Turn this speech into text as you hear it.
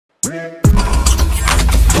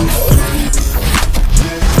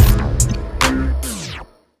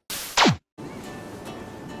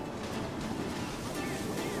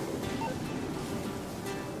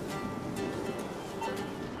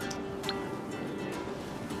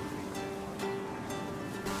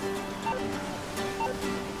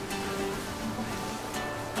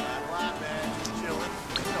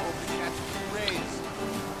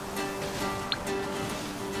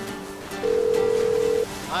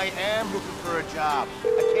I am looking for a job.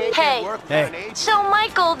 I can't get work for an agent. So,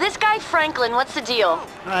 Michael, this guy Franklin, what's the deal?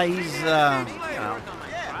 He's, you know,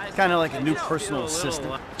 kind of like a new personal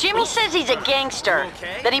assistant. Jimmy says he's a gangster,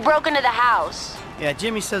 that he broke into the house. Yeah,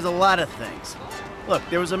 Jimmy says a lot of things. Look,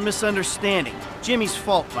 there was a misunderstanding. Jimmy's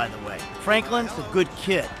fault, by the way. Franklin's a good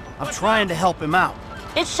kid. I'm trying to help him out.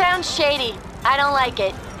 It sounds shady. I don't like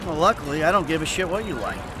it. Well, luckily, I don't give a shit what you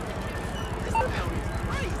like.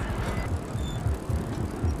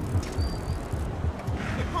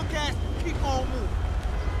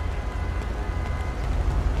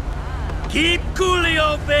 Keep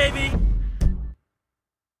coolio, baby!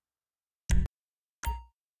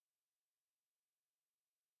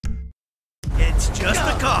 It's just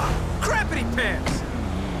a car. Crappity pants!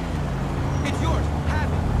 It's yours.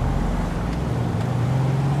 Have it.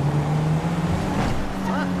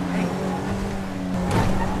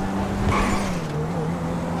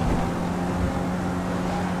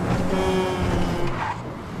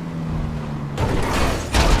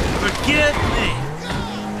 Forgive me.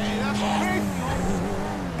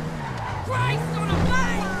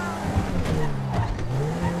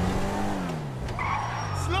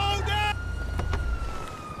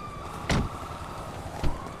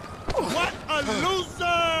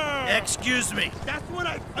 Excuse me. That's what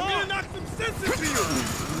I'm gonna knock some sense into you.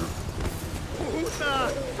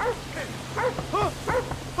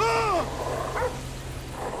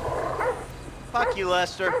 Fuck you,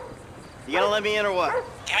 Lester. You gonna let me in or what?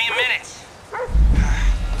 Give me a minute.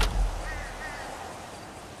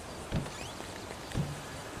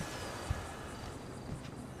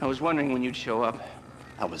 I was wondering when you'd show up.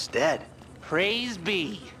 I was dead. Praise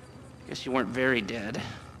be. Guess you weren't very dead.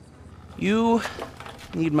 You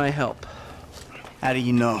need my help. How do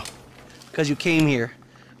you know? Because you came here.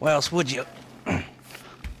 Why else would you? I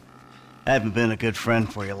haven't been a good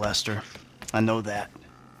friend for you, Lester. I know that.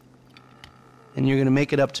 And you're gonna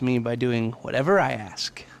make it up to me by doing whatever I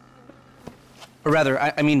ask. Or rather,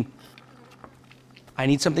 I mean, I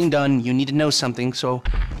need something done, you need to know something, so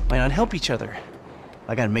why not help each other?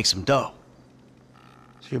 I gotta make some dough.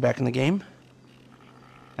 So you're back in the game?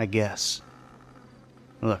 I guess.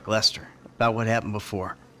 Look, Lester, about what happened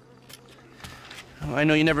before. Oh, I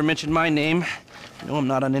know you never mentioned my name. I know I'm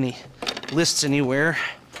not on any lists anywhere.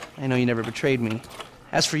 I know you never betrayed me.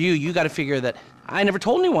 As for you, you gotta figure that I never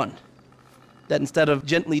told anyone. That instead of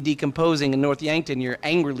gently decomposing in North Yankton, you're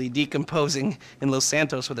angrily decomposing in Los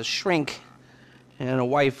Santos with a shrink and a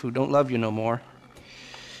wife who don't love you no more.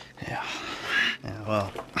 Yeah,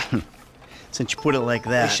 well, since you put it like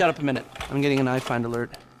that... Hey, shut up a minute. I'm getting an iFind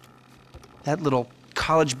alert. That little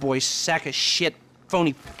college boy sack of shit,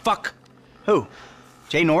 phony fuck. Who?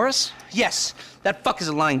 Jay Norris? Yes, that fuck is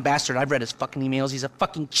a lying bastard. I've read his fucking emails. He's a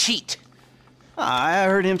fucking cheat. I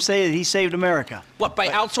heard him say that he saved America. What, by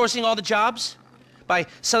outsourcing all the jobs? By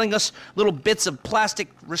selling us little bits of plastic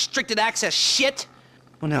restricted access shit?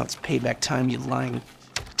 Well, now it's payback time, you lying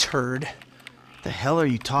turd. The hell are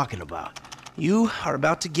you talking about? You are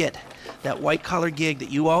about to get that white-collar gig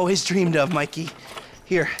that you always dreamed of, Mikey.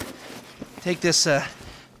 Here, take this,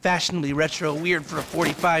 fashionably retro weird for a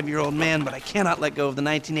 45-year-old man, but I cannot let go of the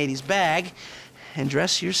 1980s bag, and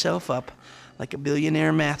dress yourself up like a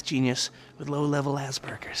billionaire math genius with low-level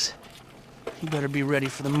Asperger's. You better be ready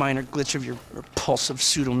for the minor glitch of your repulsive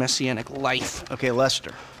pseudo-messianic life. Okay,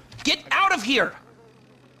 Lester. Get out of here!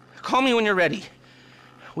 Call me when you're ready.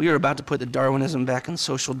 We are about to put the Darwinism back in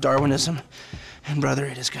social Darwinism, and brother,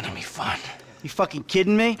 it is gonna be fun. You fucking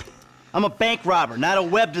kidding me? I'm a bank robber, not a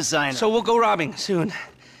web designer. So we'll go robbing soon.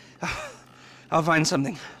 I'll find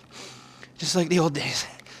something. Just like the old days.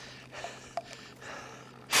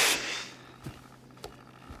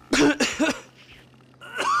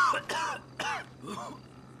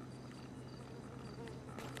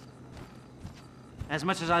 As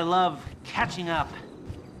much as I love catching up,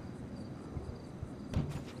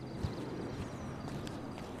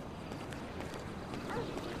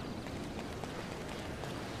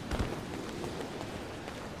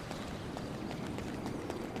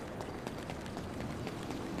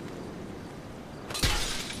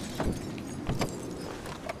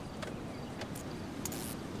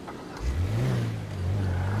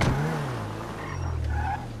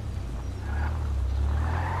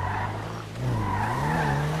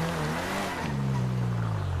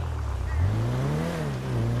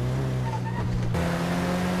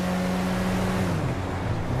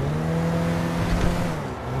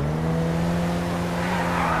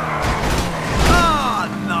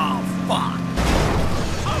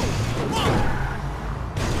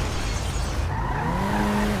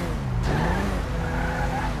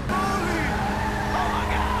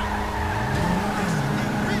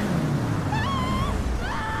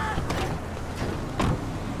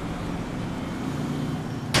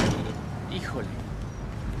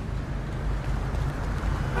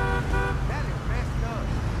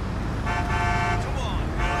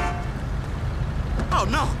 Oh,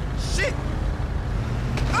 no! Shit!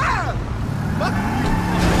 Ah! What?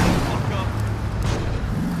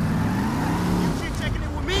 You keep checking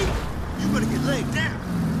in with me, you gonna get laid down.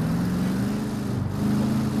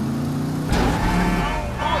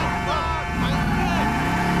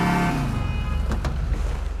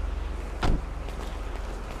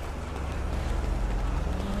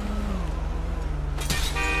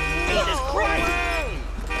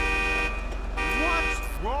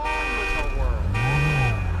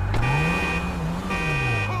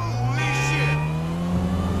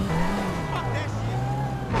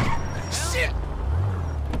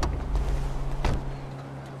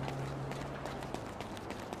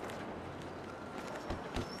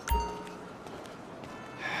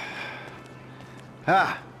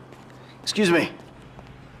 Excuse me.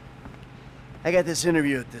 I got this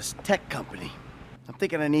interview at this tech company. I'm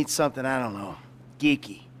thinking I need something, I don't know,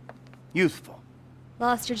 geeky, youthful.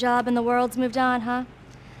 Lost your job and the world's moved on, huh?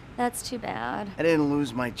 That's too bad. I didn't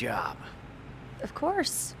lose my job. Of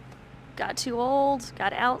course. Got too old,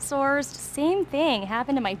 got outsourced. Same thing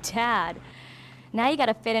happened to my dad. Now you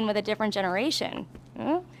gotta fit in with a different generation.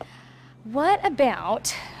 What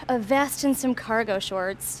about a vest and some cargo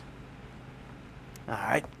shorts? All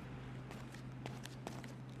right.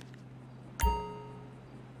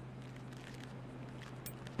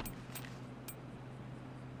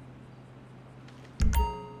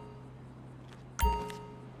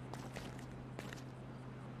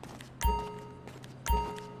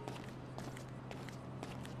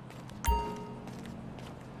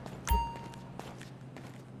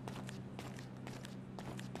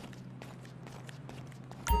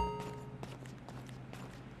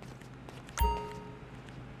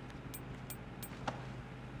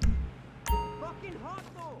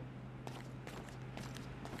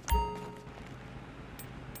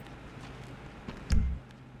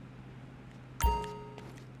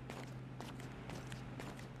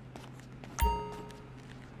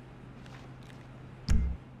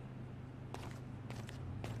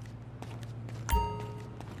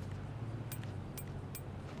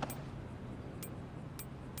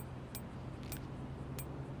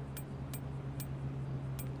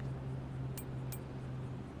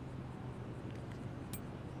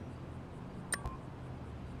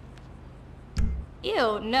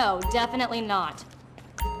 Ew, no, definitely not.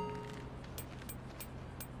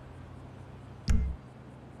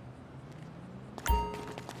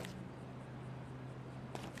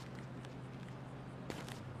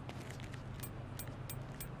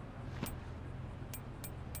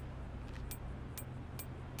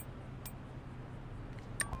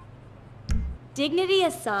 Dignity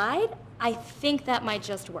aside, I think that might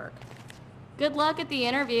just work. Good luck at the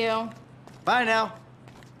interview. Bye now.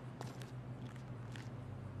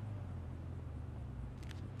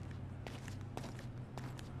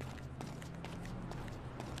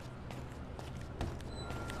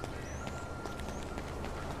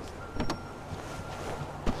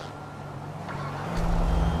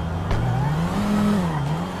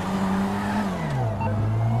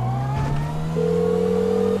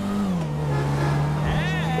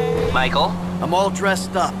 Michael? I'm all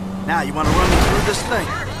dressed up. Now, you want to run me through this thing?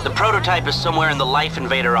 The prototype is somewhere in the Life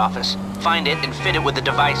Invader office. Find it and fit it with the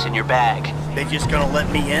device in your bag. They just gonna let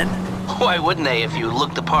me in? Why wouldn't they if you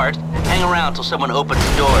look the part? Hang around till someone opens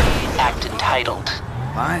the door and act entitled.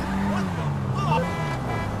 Fine.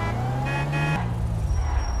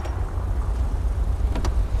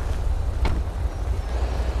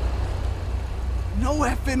 No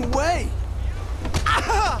effing way!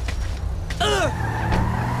 Ah!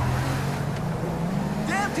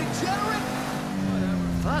 Damn degenerate!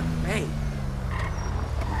 Fuck me.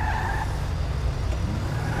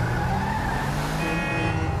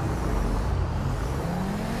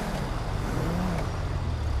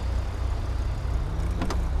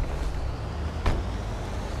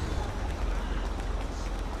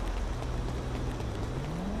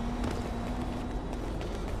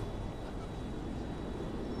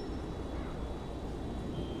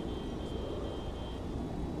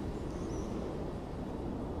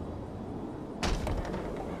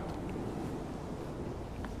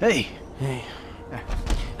 Hey. Hey.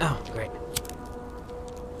 Oh, great.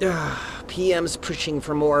 PM's pushing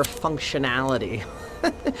for more functionality.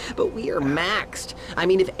 But we are maxed. I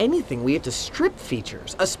mean, if anything, we have to strip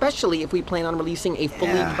features, especially if we plan on releasing a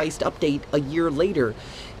fully priced update a year later.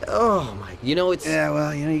 Oh my, it's... Yeah,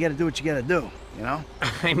 well, you gotta do what you gotta do, you know?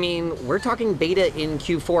 I mean, we're talking beta in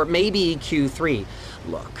Q4, maybe Q3.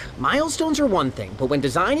 Look, milestones are one thing, but when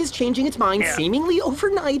design is changing its mind seemingly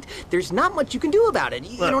overnight, there's not much you can do about it.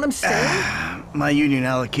 You know what I'm saying? My union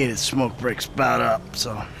allocated smoke breaks about up,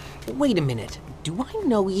 so Wait a minute. Do I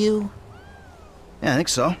know you? Yeah, I think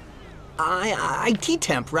so. IT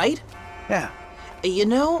temp, right? Yeah. You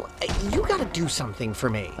know, you gotta do something for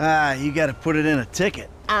me. You gotta put it in a ticket.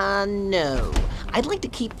 No. I'd like to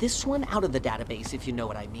keep this one out of the database, if you know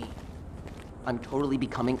what I mean. I'm totally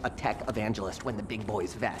becoming a tech evangelist when the big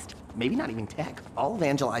boys vest. Maybe not even tech. I'll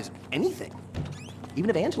evangelize anything.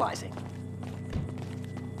 Even evangelizing.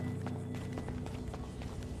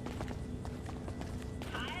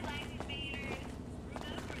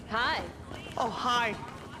 Hi. Oh, hi.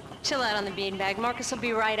 Chill out on the beanbag. Marcus will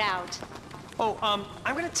be right out. Oh,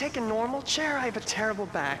 I'm gonna take a normal chair. I have a terrible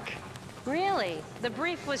back. Really? The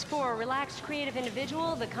brief was for a relaxed, creative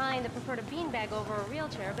individual, the kind that preferred a beanbag over a real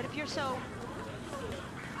chair, but if you're so...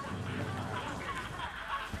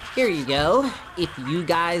 Here you go. If you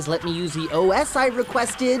guys let me use the OS I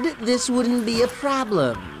requested, this wouldn't be a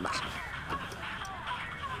problem.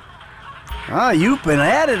 Oh, you've been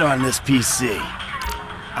at it on this PC.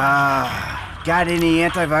 Got any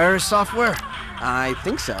antivirus software? I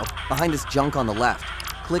think so. Behind this junk on the left.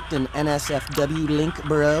 Clicked an NSFW link,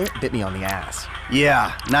 bro. Bit me on the ass.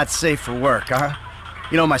 Yeah, not safe for work, huh?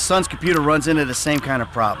 You know, my son's computer runs into the same kind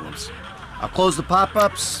of problems. I'll close the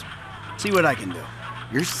pop-ups, see what I can do.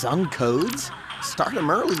 Your son codes? Start him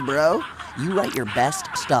early, bro. You write your best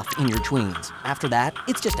stuff in your tweens. After that,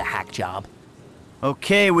 it's just a hack job.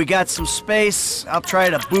 Okay, we got some space. I'll try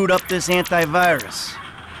to boot up this antivirus.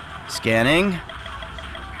 Scanning.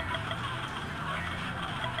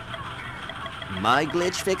 My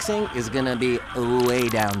glitch fixing is gonna be way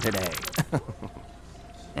down today.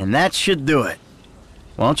 And that should do it.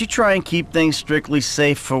 Why don't you try and keep things strictly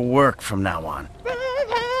safe for work from now on?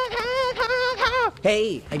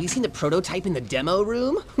 Hey, have you seen the prototype in the demo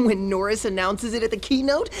room? When Norris announces it at the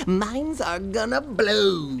keynote, minds are gonna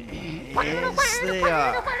blow. Yes, they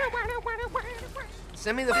are.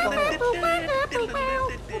 Send me the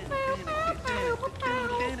file.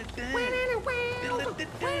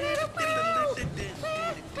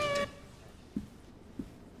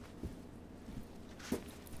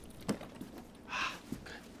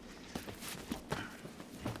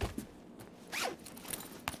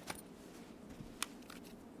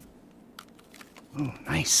 Oh,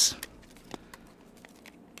 nice.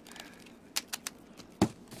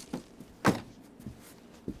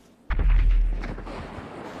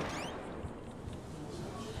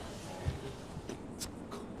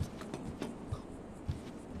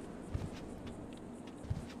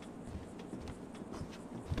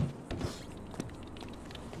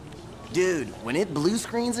 Dude, when it blue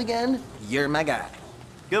screens again, you're my guy.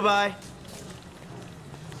 Goodbye.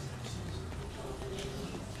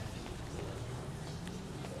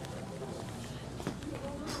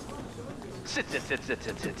 Sit.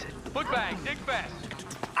 Foot bag, dig fast.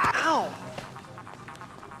 Ow!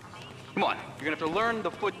 Come on, you're gonna have to learn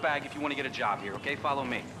the foot bag if you want to get a job here, okay? Follow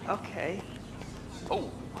me. Okay.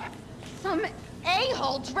 Oh. Some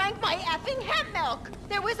a-hole drank my effing hemp milk.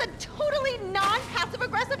 There was a totally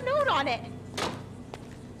non-passive-aggressive note on it.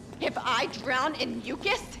 If I drown in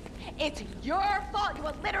mucus, it's your fault, you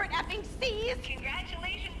illiterate effing C's.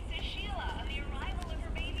 Congratulations to Sheila on the arrival of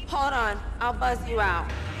her baby. Hold on, I'll buzz you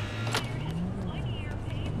out.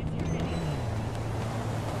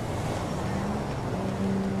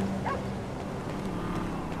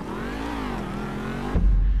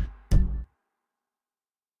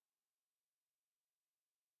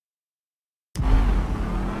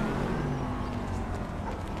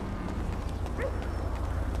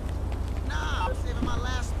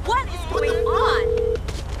 What is going on?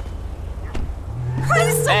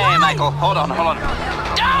 Christ Hey, alive! Michael, hold on.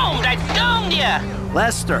 Domed! I domed ya!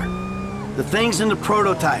 Lester, the thing's in the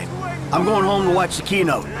prototype. I'm going home to watch the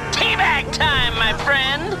keynote. Teabag time, my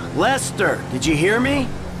friend! Lester, did you hear me?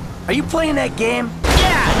 Are you playing that game?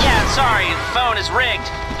 Yeah, sorry, the phone is rigged.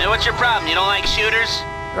 Now, what's your problem? You don't like shooters?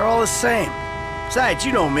 They're all the same. Besides,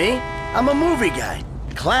 you know me. I'm a movie guy.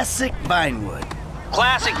 Classic Vinewood.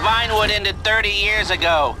 Classic Vinewood ended 30 years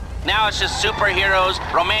ago. Now it's just superheroes,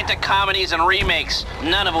 romantic comedies, and remakes,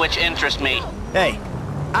 none of which interest me. Hey,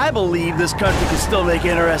 I believe this country can still make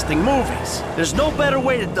interesting movies. There's no better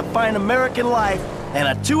way to define American life than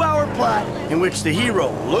a 2-hour plot in which the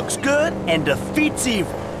hero looks good and defeats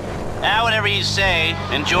evil. Whatever you say,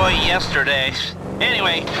 enjoy yesterday.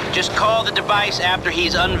 Anyway, just call the device after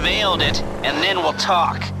he's unveiled it, and then we'll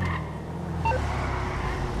talk.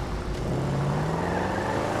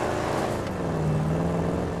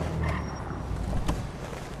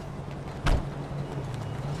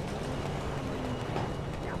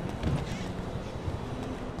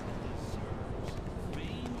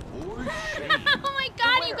 Oh my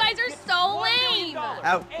god, you guys are so lame!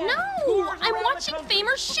 Out. No, watching Fame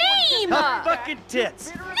or Shame! Tough fucking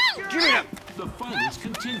tits! No! Give me them! The finals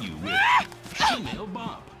continue with Female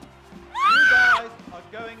Bop. You guys are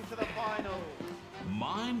going to the finals.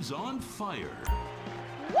 Mimes on Fire.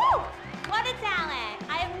 Woo! What a talent!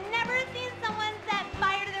 I have never seen someone set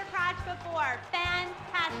fire to their crotch before.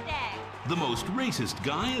 Fantastic! The most racist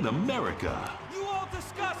guy in America. You all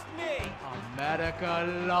disgust me!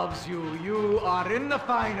 America loves you. You are in the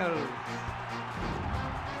finals.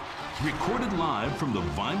 Recorded live from the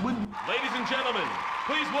Vinewood. Ladies and gentlemen,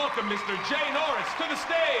 please welcome Mr. Jay Norris to the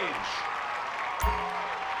stage.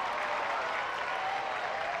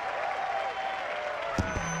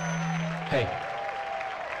 Hey,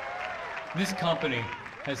 this company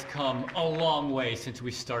has come a long way since we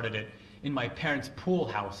started it in my parents' pool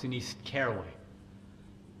house in East Caraway.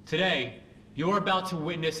 Today, you're about to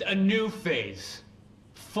witness a new phase.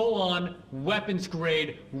 Full-on,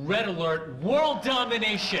 weapons-grade, red alert, world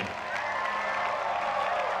domination.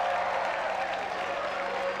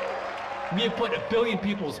 We have put 1 billion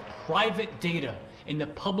people's private data in the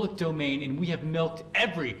public domain, and we have milked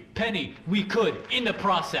every penny we could in the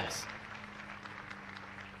process.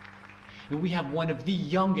 And we have one of the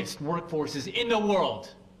youngest workforces in the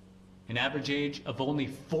world. An average age of only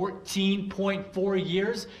 14.4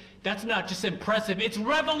 years. That's not just impressive, it's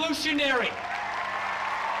revolutionary!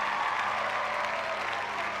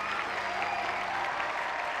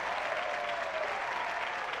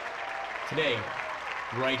 Today,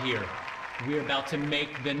 right here, we're about to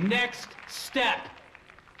make the next step.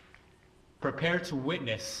 Prepare to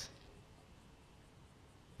witness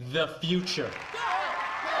the future.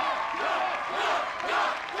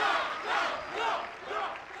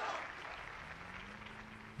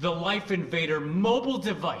 The Life Invader mobile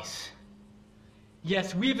device.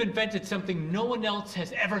 Yes, we've invented something no one else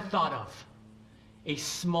has ever thought of. A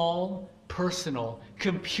small, personal,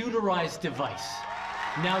 computerized device.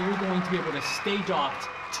 Now you're going to be able to stay docked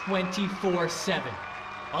 24/7.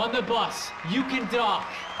 On the bus, you can dock.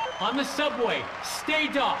 On the subway, stay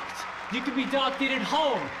docked. You can be docked in at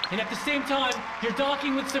home, and at the same time, you're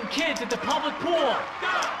docking with some kids at the public pool.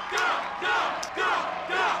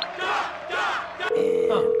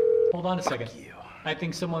 Oh, hold on a second. I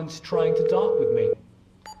think someone's trying to dock with me.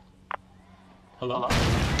 Hello?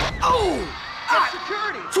 Oh!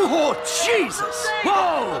 Security! Oh, Jesus!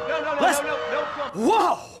 Whoa! No.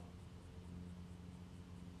 Whoa!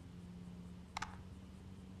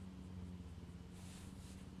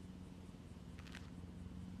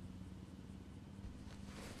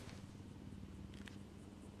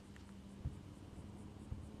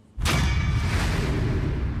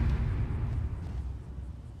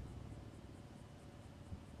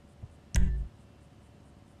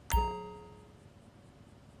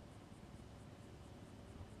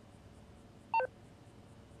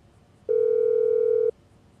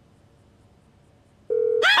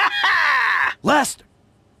 Lester,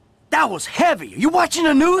 that was heavy. Are you watching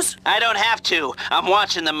the news? I don't have to. I'm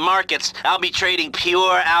watching the markets. I'll be trading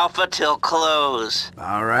pure alpha till close.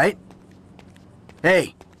 All right.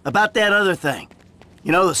 Hey, about that other thing.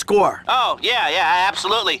 You know, the score. Oh, yeah,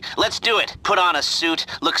 absolutely. Let's do it. Put on a suit,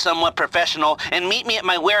 look somewhat professional, and meet me at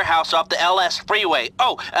my warehouse off the LS freeway.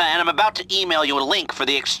 Oh, and I'm about to email you a link for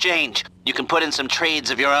the exchange. You can put in some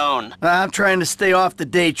trades of your own. I'm trying to stay off the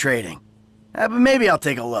day trading. But maybe I'll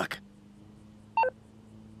take a look.